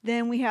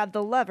 Then we have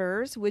the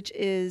Lovers, which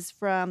is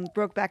from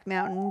Brokeback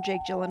Mountain,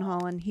 Jake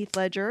Gyllenhaal and Heath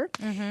Ledger.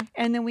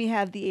 And then we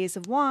have the Ace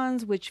of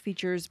Wands, which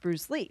features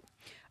Bruce Lee.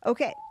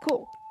 Okay,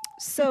 cool.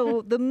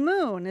 So the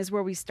Moon is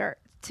where we start.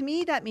 To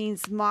me, that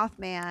means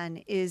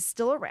Mothman is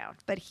still around,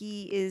 but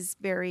he is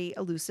very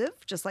elusive,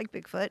 just like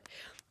Bigfoot,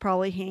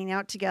 probably hanging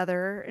out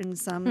together in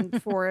some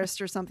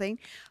forest or something.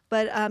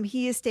 But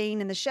he is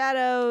staying in the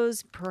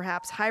shadows,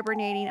 perhaps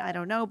hibernating. I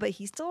don't know, but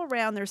he's still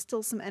around. There's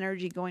still some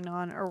energy going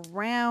on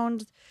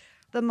around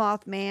the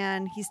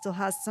Mothman. He still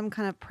has some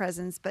kind of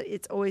presence, but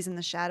it's always in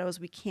the shadows.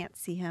 We can't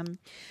see him.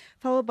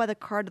 Followed by the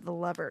card of the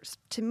Lovers.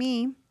 To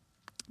me,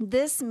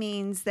 this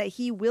means that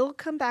he will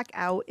come back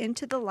out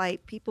into the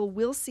light. People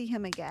will see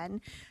him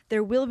again.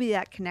 There will be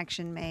that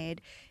connection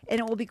made, and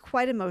it will be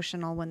quite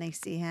emotional when they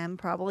see him.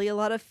 Probably a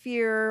lot of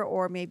fear,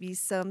 or maybe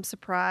some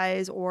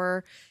surprise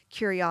or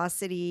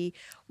curiosity,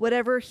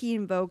 whatever he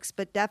invokes,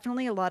 but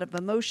definitely a lot of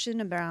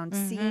emotion around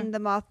seeing the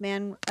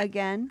Mothman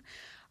again.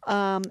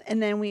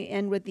 And then we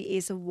end with the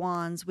Ace of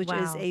Wands, which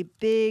is a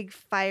big,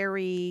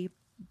 fiery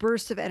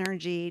burst of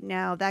energy.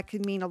 Now, that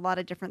could mean a lot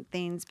of different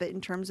things, but in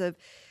terms of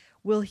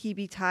will he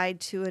be tied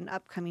to an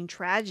upcoming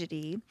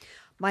tragedy?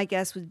 My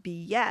guess would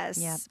be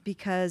yes,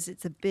 because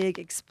it's a big,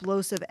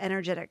 explosive,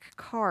 energetic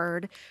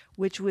card,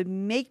 which would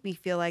make me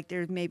feel like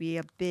there's maybe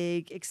a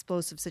big,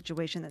 explosive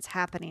situation that's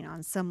happening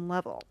on some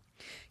level.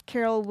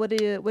 Carol, what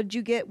did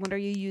you get? What are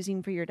you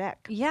using for your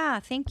deck?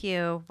 Yeah, thank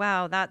you.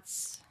 Wow,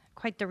 that's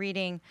quite the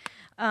reading.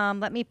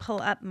 Let me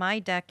pull up my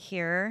deck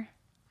here.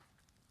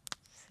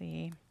 Let's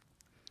see.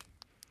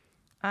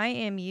 I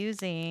am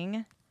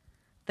using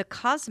the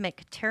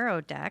Cosmic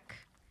Tarot deck,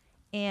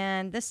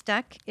 and this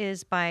deck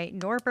is by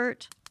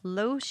Norbert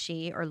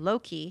Loshi, or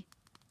Loki.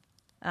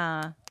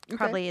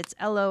 Probably it's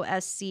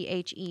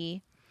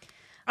Losche.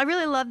 I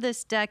really love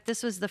this deck.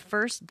 This was the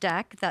first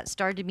deck that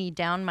started me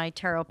down my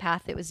tarot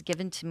path. It was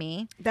given to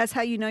me. That's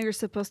how you know you're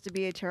supposed to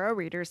be a tarot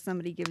reader.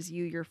 Somebody gives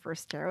you your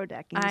first tarot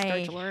deck and you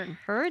start to learn.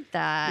 Heard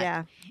that.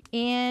 Yeah.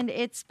 And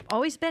it's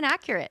always been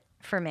accurate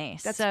for me.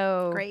 That's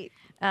so great.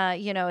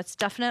 It's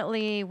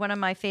definitely one of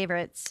my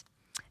favorites.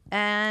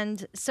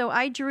 And so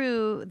I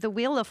drew the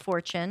Wheel of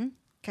Fortune,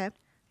 Okay.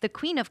 the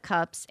Queen of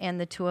Cups,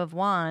 and the Two of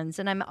Wands.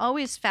 And I'm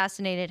always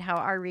fascinated how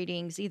our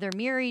readings either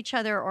mirror each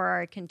other or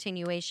are a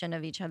continuation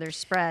of each other's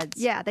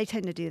spreads. Yeah, they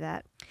tend to do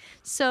that.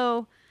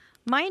 So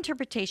my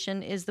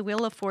interpretation is the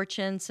Wheel of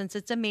Fortune, since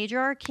it's a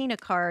major arcana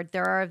card,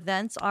 there are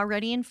events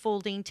already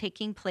unfolding,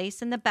 taking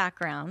place in the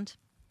background.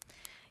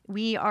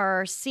 We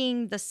are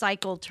seeing the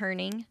cycle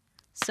turning.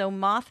 So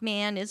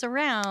Mothman is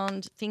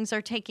around, things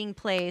are taking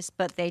place,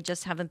 but they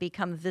just haven't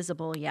become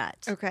visible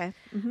yet. Okay.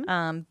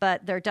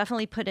 But they're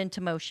definitely put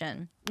into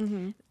motion.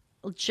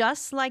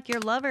 Just like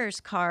your Lover's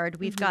card,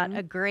 we've got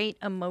a great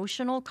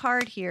emotional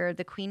card here,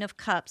 the Queen of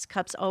Cups.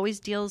 Cups always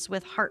deals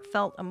with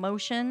heartfelt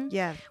emotion.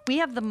 Yeah. We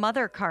have the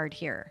Mother card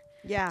here.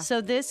 Yeah.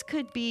 So this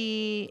could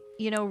be,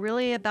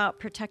 really about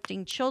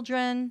protecting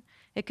children.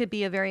 It could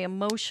be a very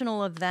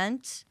emotional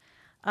event,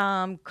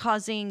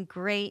 causing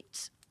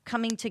great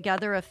coming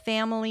together of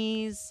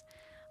families,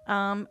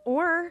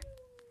 or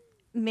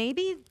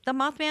maybe the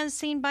Mothman is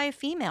seen by a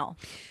female.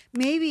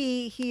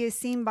 Maybe he is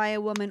seen by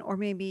a woman, or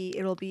maybe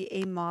it'll be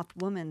a moth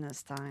woman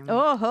this time.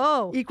 Oh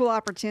ho! Equal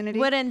opportunity.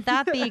 Wouldn't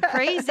that be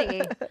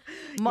crazy?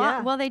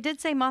 Yeah. Well, they did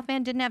say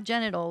Mothman didn't have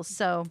genitals,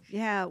 so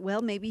Yeah,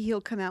 well, maybe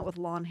he'll come out with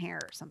long hair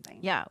or something.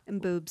 Yeah.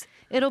 And boobs.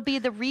 it'll be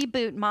the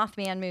reboot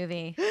Mothman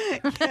movie.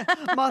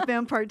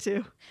 Mothman Part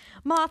 2.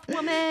 Moth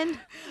woman.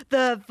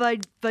 The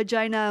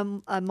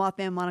vagina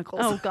Mothman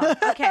monocles. Oh, God.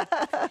 Okay.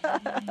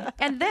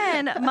 And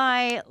then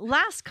my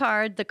last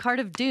card, the card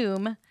of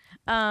doom,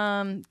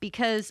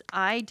 because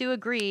I do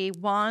agree,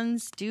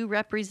 wands do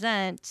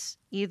represent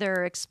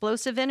either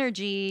explosive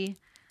energy.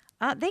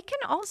 They can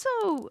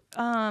also,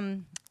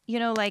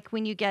 like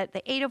when you get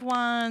the 8 of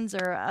Wands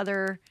or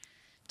other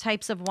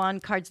types of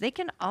wand cards, they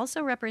can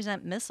also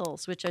represent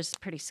missiles, which is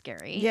pretty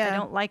scary. Yeah. I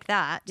don't like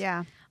that.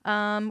 Yeah.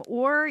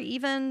 Or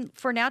even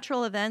for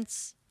natural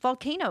events,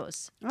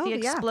 volcanoes, the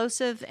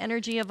explosive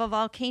energy of a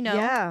volcano.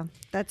 Yeah,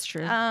 that's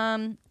true.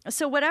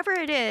 So whatever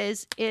it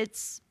is,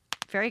 it's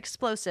very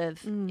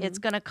explosive. It's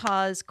going to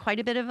cause quite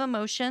a bit of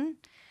emotion.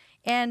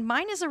 And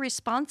mine is a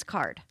response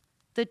card.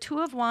 The 2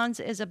 of Wands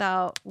is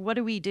about what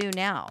do we do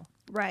now?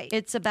 Right.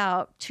 It's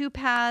about 2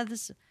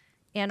 paths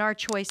and our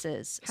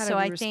choices. How do So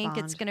we I think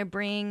it's respond? going to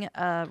bring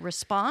a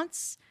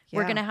response.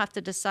 We're Yeah. going to have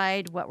to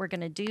decide what we're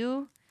going to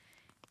do.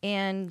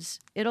 And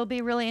it'll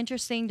be really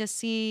interesting to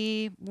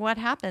see what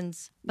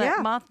happens. But Yeah.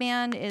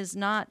 Mothman is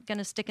not going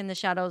to stick in the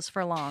shadows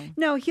for long.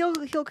 No, he'll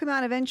come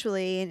out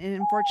eventually, and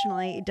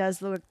unfortunately, it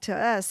does look to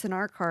us in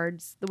our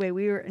cards the way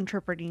we were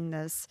interpreting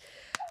this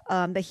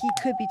that he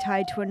could be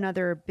tied to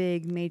another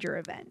big major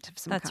event of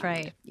some That's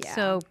kind. right. Yeah.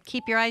 So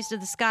keep your eyes to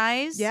the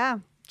skies. yeah,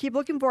 keep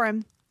looking for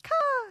him.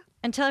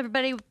 And tell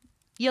everybody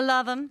you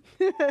love them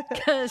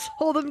because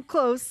Hold him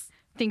close.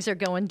 things are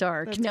going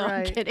dark. That's no,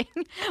 I'm right. kidding.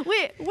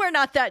 We're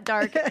not that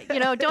dark.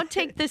 Don't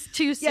take this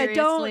too Yeah,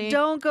 seriously.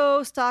 don't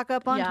go stock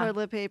up on Yeah.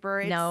 toilet paper.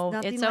 It's No,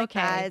 nothing it's like okay.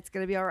 that. It's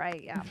gonna be all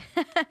right. Yeah.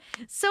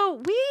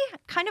 So we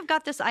kind of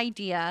got this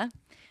idea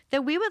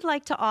that we would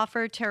like to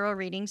offer tarot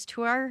readings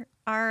to our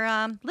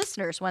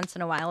listeners once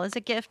in a while as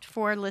a gift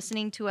for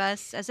listening to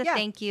us, as a Yeah.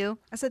 thank you.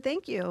 I said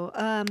thank you.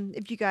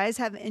 If you guys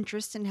have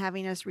interest in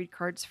having us read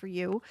cards for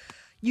you,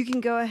 you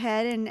can go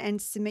ahead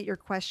and submit your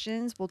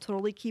questions. We'll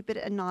totally keep it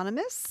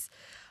anonymous.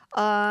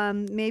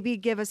 Maybe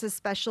give us a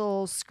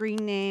special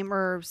screen name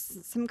or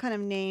some kind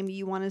of name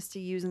you want us to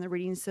use in the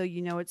reading so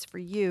you know it's for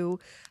you,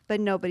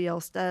 but nobody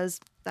else does.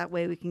 That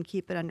way we can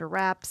keep it under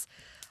wraps.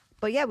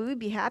 But yeah, we would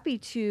be happy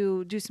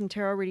to do some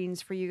tarot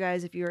readings for you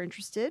guys if you're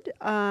interested.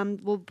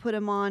 We'll put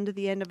them on to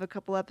the end of a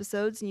couple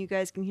episodes and you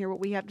guys can hear what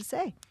we have to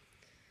say.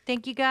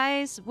 Thank you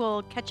guys.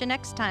 We'll catch you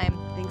next time.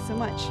 Thanks so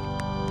much.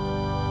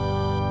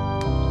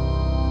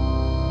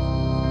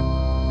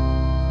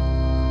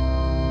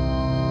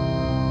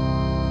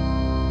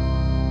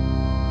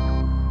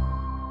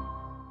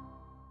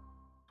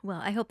 Well,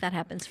 I hope that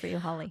happens for you,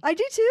 Holly. I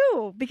do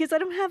too, because I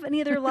don't have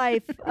any other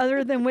life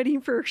other than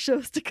waiting for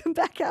shows to come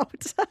back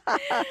out.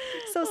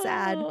 So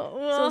sad. Oh,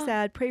 well. So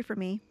sad. Pray for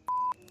me.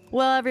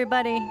 Well,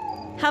 everybody,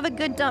 have a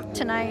good dump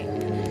tonight.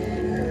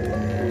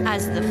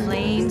 As the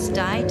flames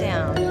die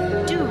down,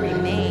 do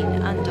remain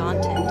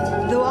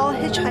undaunted. Though all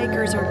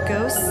hitchhikers are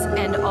ghosts,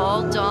 And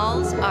all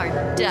dolls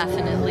are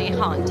definitely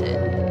haunted.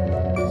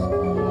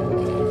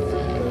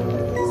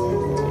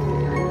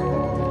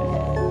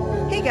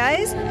 hey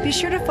guys, be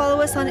sure to follow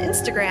us on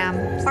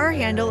Instagram. Our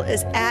handle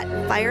is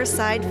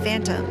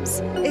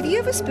 @FiresidePhantoms. If you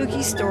have a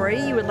spooky story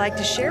you would like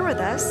to share with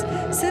us,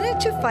 send it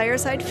to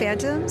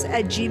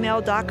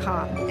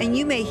firesidephantoms@gmail.com and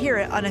you may hear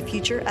it on a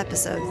future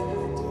episode.